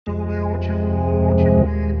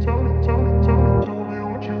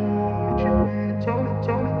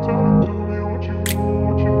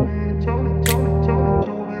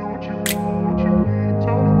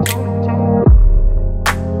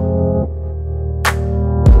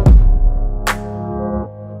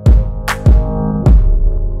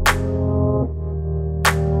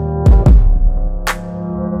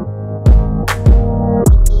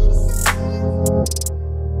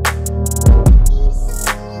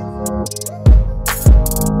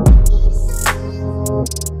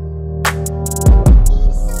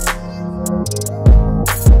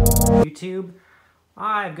YouTube.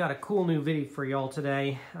 I've got a cool new video for y'all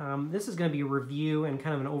today. This is going to be a review and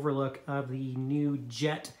kind of an overlook of the new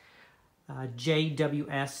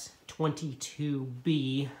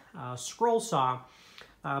JWSS-22b scroll saw.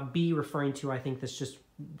 B referring to, I think that's just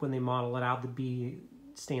when they model it out, the B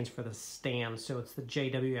stands for the stand, so it's the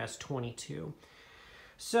JWS-22.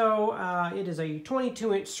 So it is a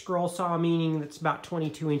 22-inch scroll saw, meaning that's about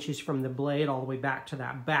 22 inches from the blade all the way back to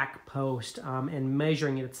that back post, and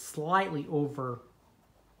measuring it, it's slightly over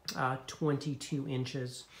 22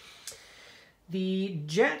 inches. The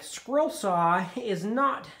Jet scroll saw is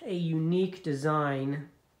not a unique design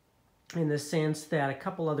in the sense that a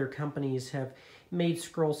couple other companies have made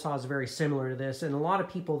scroll saws very similar to this, and a lot of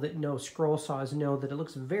people that know scroll saws know that it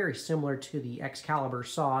looks very similar to the Excalibur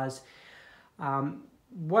saws.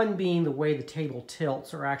 One being the way the table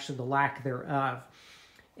tilts, or actually the lack thereof.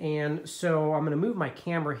 And so I'm going to move my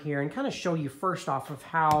camera here and kind of show you first off of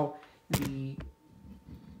how the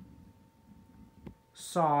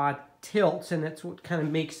saw tilts, and that's what kind of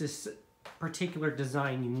makes this particular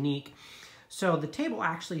design unique. So the table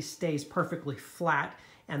actually stays perfectly flat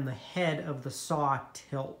and the head of the saw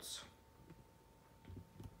tilts.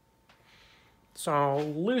 So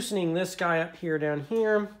loosening this guy up here down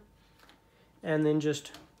here, and then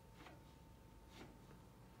just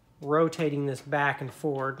rotating this back and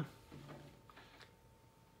forward.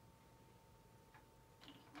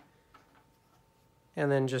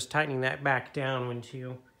 And then just tightening that back down when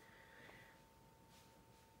you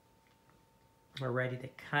are ready to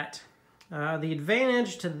cut. The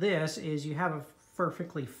advantage to this is you have a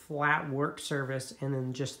perfectly flat work surface, and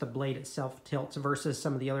then just the blade itself tilts, versus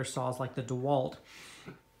some of the other saws like the DeWalt.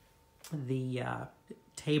 The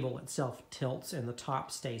table itself tilts and the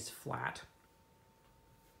top stays flat.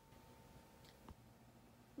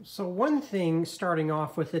 So one thing starting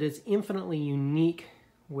off with it is infinitely unique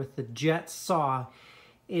with the Jet saw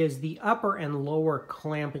is the upper and lower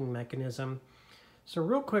clamping mechanism. So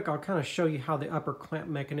real quick, I'll kind of show you how the upper clamp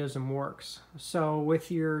mechanism works. So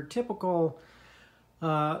with your typical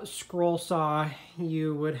scroll saw,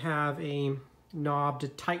 you would have a knob to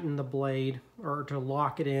tighten the blade or to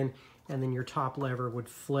lock it in, and then your top lever would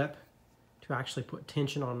flip to actually put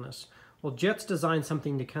tension on this. Well, Jet's designed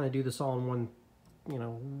something to kind of do this all in one,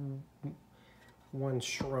 one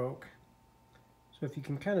stroke. So if you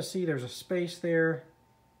can kind of see, there's a space there.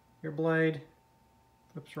 Your blade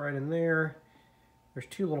flips right in there. There's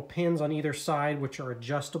two little pins on either side which are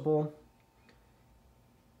adjustable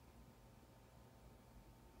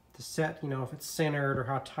to set, if it's centered or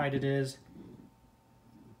how tight it is.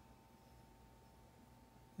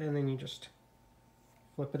 And then you just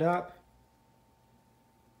flip it up,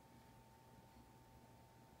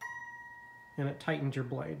 and it tightens your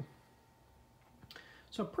blade.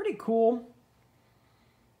 So pretty cool.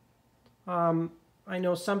 I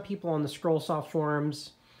know some people on the scroll saw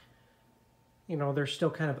forums, they're still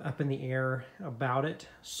kind of up in the air about it.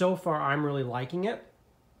 So far, I'm really liking it.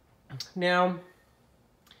 Now,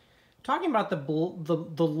 talking about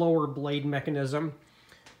the lower blade mechanism,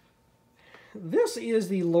 this is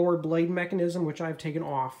the lower blade mechanism, which I've taken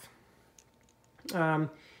off.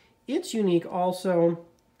 It's unique also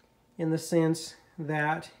in the sense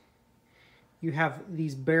that you have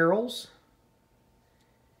these barrels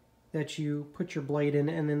that you put your blade in,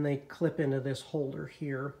 and then they clip into this holder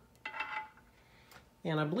here.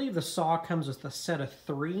 And I believe the saw comes with a set of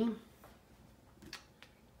 3.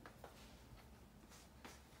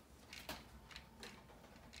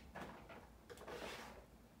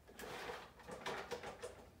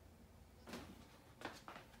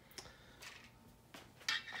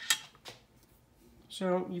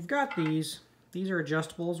 So you've got these. These are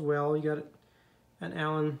adjustable as well. You got an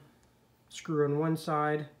Allen screw on one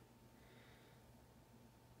side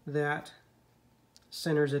that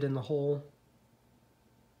centers it in the hole,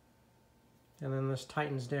 and then this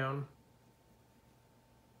tightens down.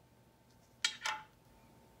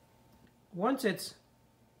 Once it's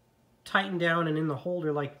tightened down and in the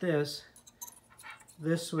holder like this,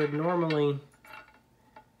 this would normally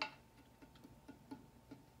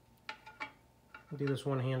I'll do this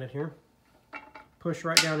one-handed here. Push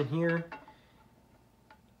right down in here.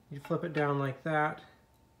 You flip it down like that,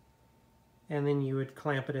 and then you would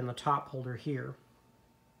clamp it in the top holder here.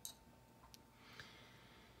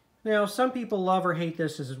 Now, some people love or hate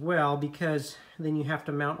this as well, because then you have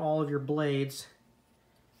to mount all of your blades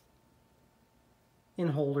in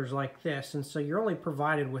holders like this, and so you're only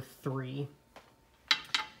provided with 3.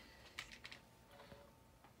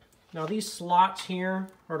 Now these slots here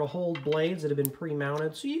are to hold blades that have been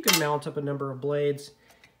pre-mounted, so you can mount up a number of blades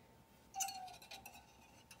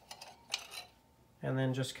and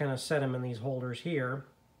then just kind of set them in these holders here.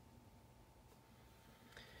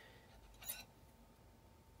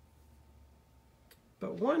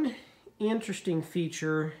 But one interesting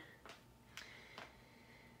feature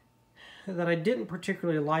that I didn't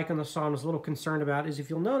particularly like on the saw and was a little concerned about is, if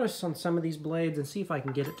you'll notice on some of these blades, and see if I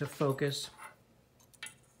can get it to focus.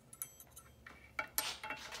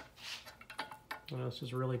 Well, this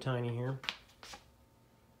is really tiny here.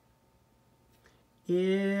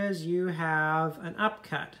 Is you have an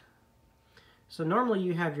upcut. So normally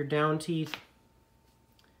you have your down teeth,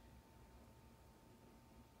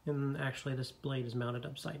 and actually this blade is mounted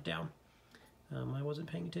upside down. I wasn't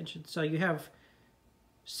paying attention. So you have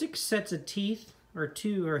 6 sets of teeth, or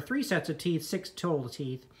 3 sets of teeth, 6 total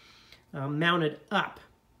teeth, mounted up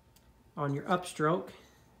on your upstroke.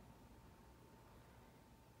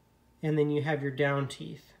 And then you have your down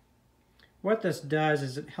teeth. What this does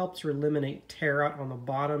is it helps you eliminate tear out on the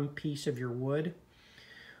bottom piece of your wood.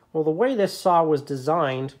 Well, the way this saw was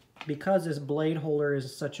designed, because this blade holder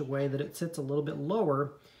is such a way that it sits a little bit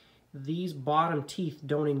lower, these bottom teeth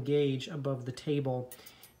don't engage above the table,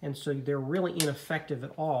 and so they're really ineffective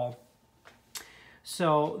at all.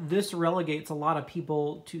 So this relegates a lot of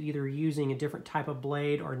people to either using a different type of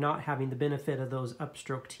blade or not having the benefit of those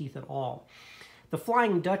upstroke teeth at all. The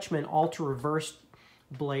Flying Dutchman Ultra Reverse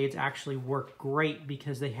blades actually work great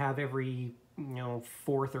because they have every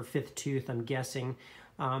 4th or 5th tooth, I'm guessing,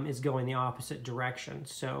 is going the opposite direction.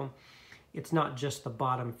 So it's not just the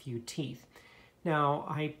bottom few teeth. Now,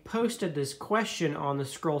 I posted this question on the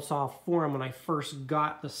Scroll Saw forum when I first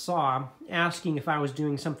got the saw, asking if I was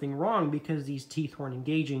doing something wrong because these teeth weren't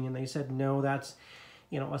engaging, and they said no, that's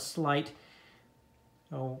a slight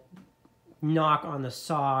knock on the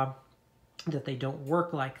saw, that they don't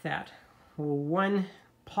work like that. Well, one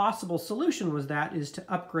possible solution is to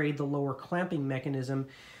upgrade the lower clamping mechanism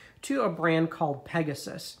to a brand called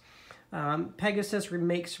Pegasus. Pegasus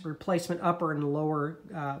makes replacement upper and lower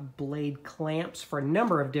blade clamps for a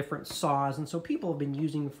number of different saws, and so people have been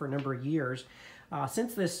using them for a number of years.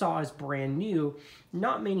 Since this saw is brand new,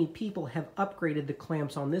 not many people have upgraded the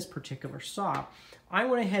clamps on this particular saw. I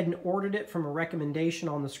went ahead and ordered it from a recommendation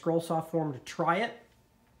on the Scroll Saw forum to try it.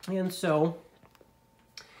 And so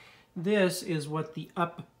this is what the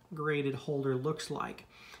upgraded holder looks like.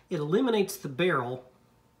 It eliminates the barrel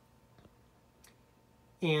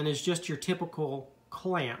and is just your typical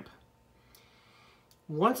clamp.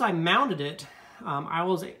 Once I mounted it, I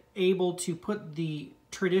was able to put the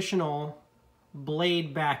traditional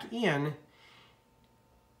blade back in,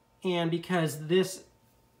 and because this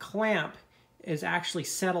clamp is actually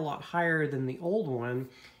set a lot higher than the old one,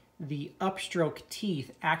 the upstroke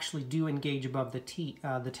teeth actually do engage above the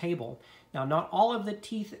table. Now, not all of the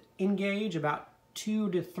teeth engage, about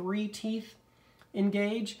 2 to 3 teeth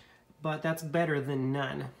engage, but that's better than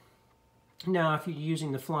none. Now, if you're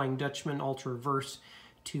using the Flying Dutchman Ultra Reverse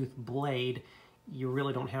Tooth blade, you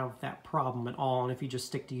really don't have that problem at all, and if you just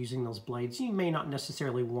stick to using those blades, you may not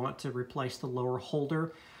necessarily want to replace the lower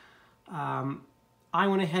holder. I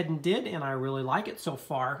went ahead and did, and I really like it so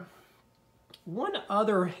far. One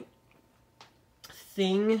other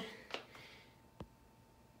thing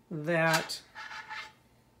that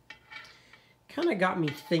kind of got me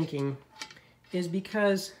thinking is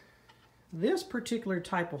because this particular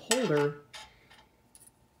type of holder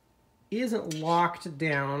isn't locked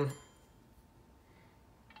down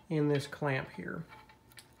in this clamp here.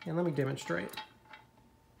 And let me demonstrate.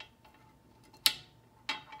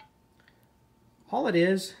 All it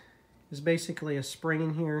is basically a spring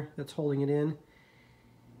in here that's holding it in.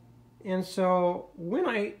 And so when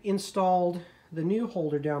I installed the new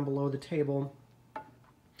holder down below the table,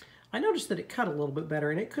 I noticed that it cut a little bit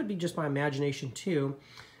better, and it could be just my imagination too,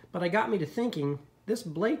 but it got me to thinking this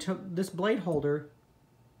blade holder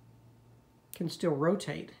can still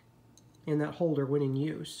rotate in that holder when in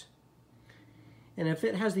use. And if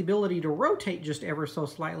it has the ability to rotate just ever so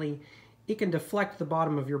slightly, it can deflect the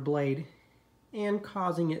bottom of your blade and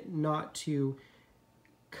causing it not to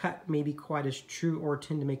cut maybe quite as true or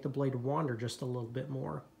tend to make the blade wander just a little bit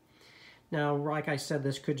more. Now, like I said,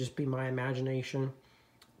 this could just be my imagination,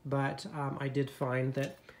 but I did find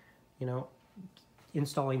that, you know,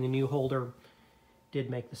 installing the new holder did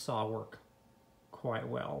make the saw work quite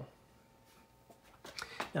well.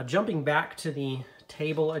 Now, jumping back to the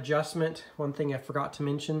table adjustment, one thing I forgot to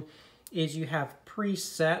mention is you have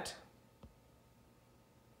preset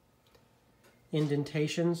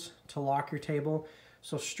indentations to lock your table.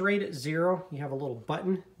 So straight at 0, you have a little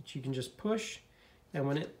button that you can just push, and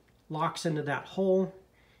when it locks into that hole,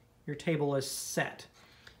 your table is set.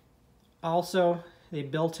 Also, they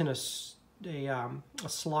built in a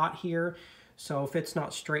slot here, so if it's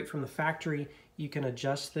not straight from the factory, you can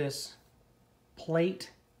adjust this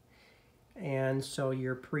plate, and so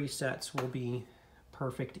your presets will be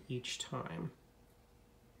perfect each time.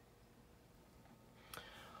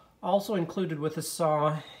 Also included with the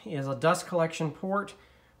saw is a dust collection port,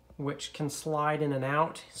 which can slide in and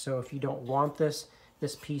out. So if you don't want this,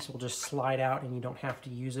 this piece will just slide out and you don't have to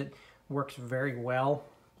use it. Works very well.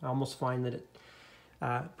 I almost find that it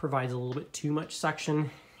provides a little bit too much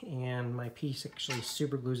suction, and my piece actually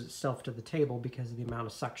super glues itself to the table because of the amount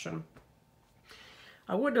of suction.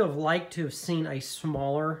 I would have liked to have seen a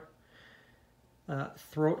smaller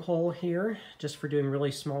throat hole here, just for doing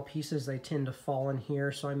really small pieces. They tend to fall in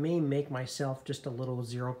here, so I may make myself just a little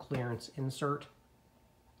zero clearance insert,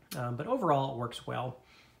 but overall it works well.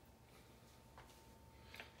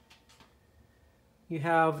 You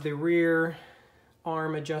have the rear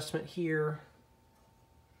arm adjustment here.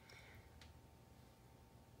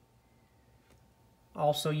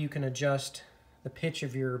 Also, you can adjust the pitch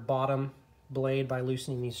of your bottom blade by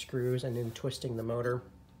loosening these screws and then twisting the motor.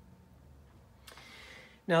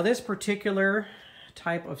 Now, this particular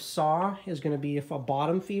type of saw is going to be a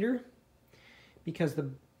bottom feeder because the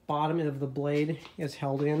bottom of the blade is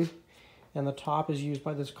held in and the top is used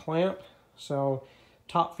by this clamp. So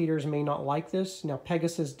top feeders may not like this. Now,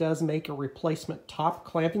 Pegasus does make a replacement top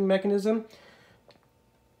clamping mechanism,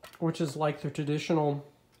 which is like the traditional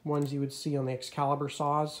ones you would see on the Excalibur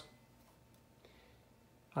saws,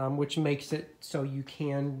 which makes it so you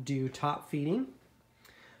can do top feeding.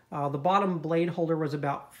 The bottom blade holder was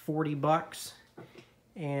about 40 bucks,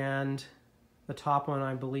 and the top one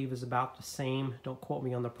I believe is about the same. Don't quote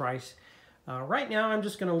me on the price. Right now I'm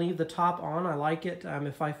just going to leave the top on. I like it.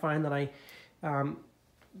 If I find that I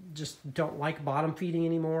just don't like bottom feeding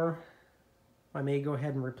anymore, I may go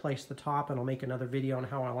ahead and replace the top, and I'll make another video on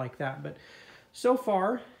how I like that. But so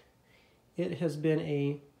far, it has been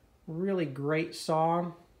a really great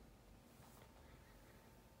saw.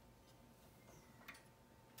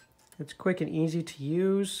 It's quick and easy to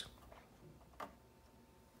use.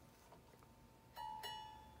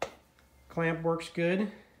 Clamp works good,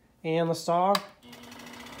 and the saw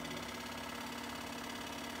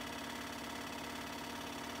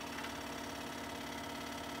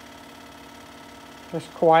is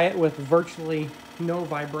quiet with virtually no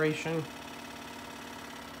vibration.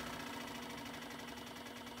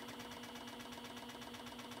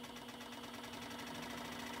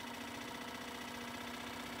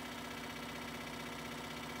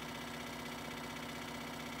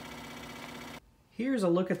 Here's a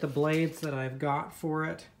look at the blades that I've got for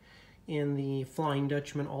it in the Flying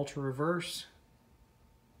Dutchman Ultra Reverse.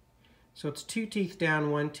 So it's 2 teeth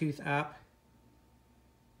down, 1 tooth up.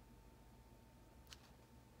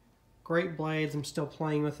 Great blades. I'm still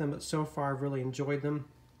playing with them, but so far I've really enjoyed them.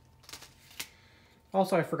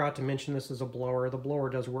 Also, I forgot to mention this is a blower. The blower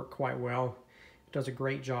does work quite well. It does a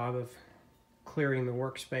great job of clearing the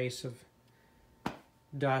workspace of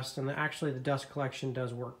dust, and actually the dust collection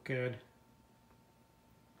does work good.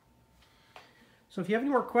 So if you have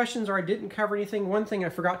any more questions or I didn't cover anything, one thing I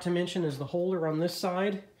forgot to mention is the holder on this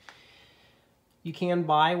side. You can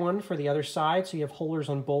buy one for the other side, so you have holders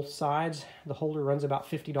on both sides. The holder runs about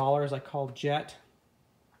 $50. I called Jet.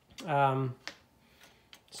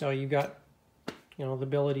 So you've got, you know, the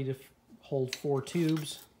ability to hold 4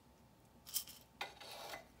 tubes,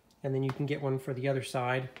 and then you can get one for the other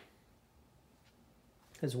side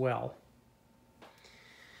as well.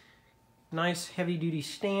 Nice heavy-duty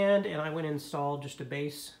stand, and I went and installed just a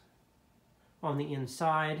base on the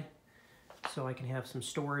inside so I can have some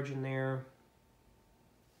storage in there.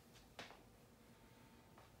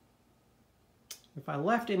 If I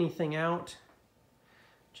left anything out,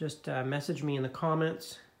 just message me in the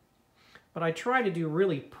comments. But I try to do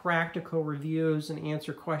really practical reviews and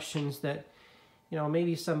answer questions that, you know,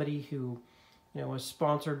 maybe somebody who, you know, was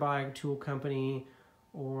sponsored by a tool company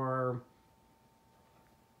or,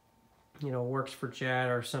 you know, works for Jet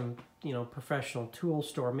or some, you know, professional tool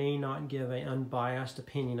store may not give an unbiased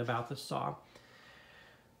opinion about the saw.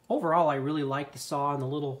 Overall, I really like the saw and the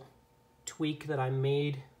little tweak that I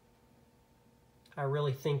made, I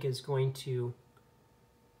really think is going to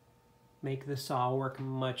make the saw work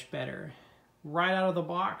much better. Right out of the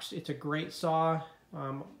box, it's a great saw.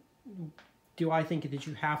 Do I think that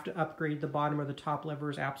you have to upgrade the bottom or the top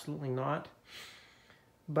levers? Absolutely not.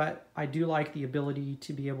 But I do like the ability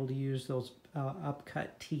to be able to use those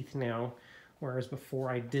upcut teeth now, whereas before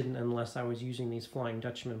I didn't unless I was using these Flying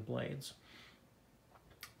Dutchman blades.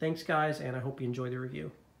 Thanks guys, and I hope you enjoy the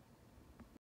review.